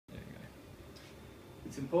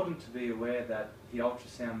It's important to be aware that the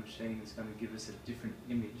ultrasound machine is going to give us a different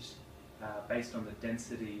image based on the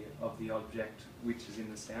density of the object which is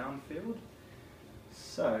in the sound field.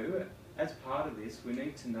 So, as part of this, we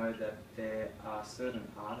need to know that there are certain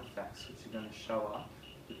artifacts which are going to show up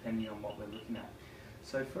depending on what we're looking at.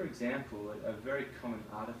 So, for example, a very common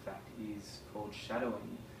artifact is called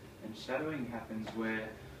shadowing, and shadowing happens where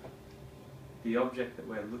the object that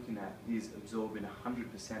we're looking at is absorbing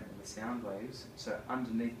 100% of the sound waves, so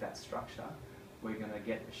underneath that structure we're going to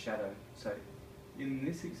get a shadow. So in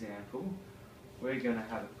this example we're going to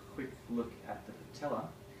have a quick look at the patella.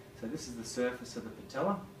 So this is the surface of the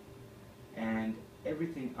patella, and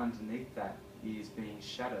everything underneath that is being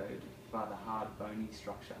shadowed by the hard bony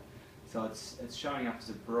structure. So it's showing up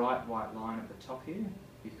as a bright white line at the top here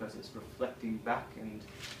because it's reflecting back and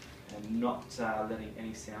not letting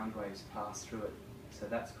any sound waves pass through it. So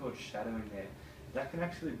that's called shadowing there. That can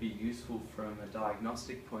actually be useful from a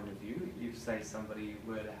diagnostic point of view. If, say, somebody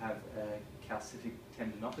were to have a calcific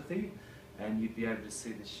tendinopathy, and you'd be able to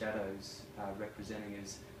see the shadows representing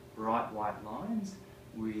as bright white lines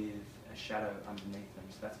with a shadow underneath them.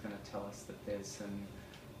 So that's going to tell us that there's some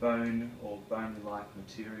bone or bony-like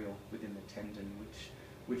material within the tendon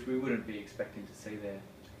which we wouldn't be expecting to see there.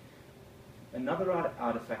 Another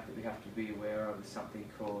artifact that we have to be aware of is something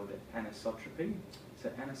called anisotropy. So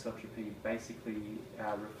anisotropy basically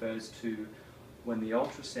refers to when the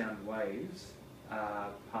ultrasound waves are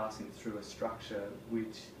passing through a structure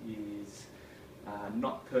which is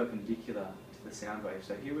not perpendicular to the sound wave.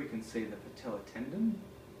 So here we can see the patellar tendon,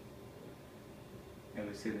 and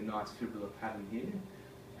we see the nice fibrillar pattern here.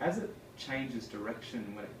 As it changes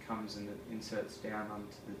direction when it comes and it inserts down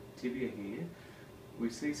onto the tibia here, we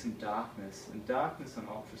see some darkness, and darkness on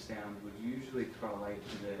ultrasound would usually correlate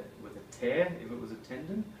with a tear if it was a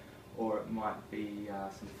tendon, or it might be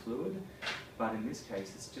some fluid, but in this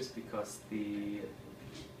case it's just because the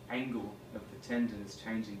angle of the tendon is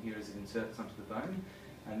changing here as it inserts onto the bone,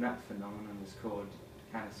 and that phenomenon is called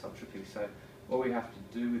anisotropy. So what we have to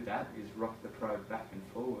do with that is rock the probe back and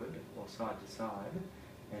forward or side to side,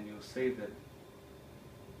 and you'll see that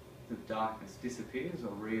the darkness disappears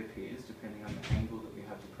or reappears depending on the angle that we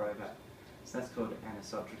have the probe at. So that's called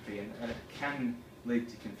anisotropy, and it can lead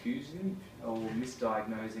to confusion or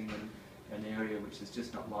misdiagnosing an area which is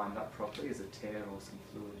just not lined up properly as a tear or some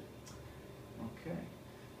fluid. Okay.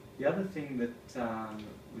 The other thing that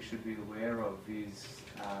we should be aware of is,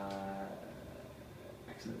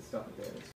 actually let's stop it there.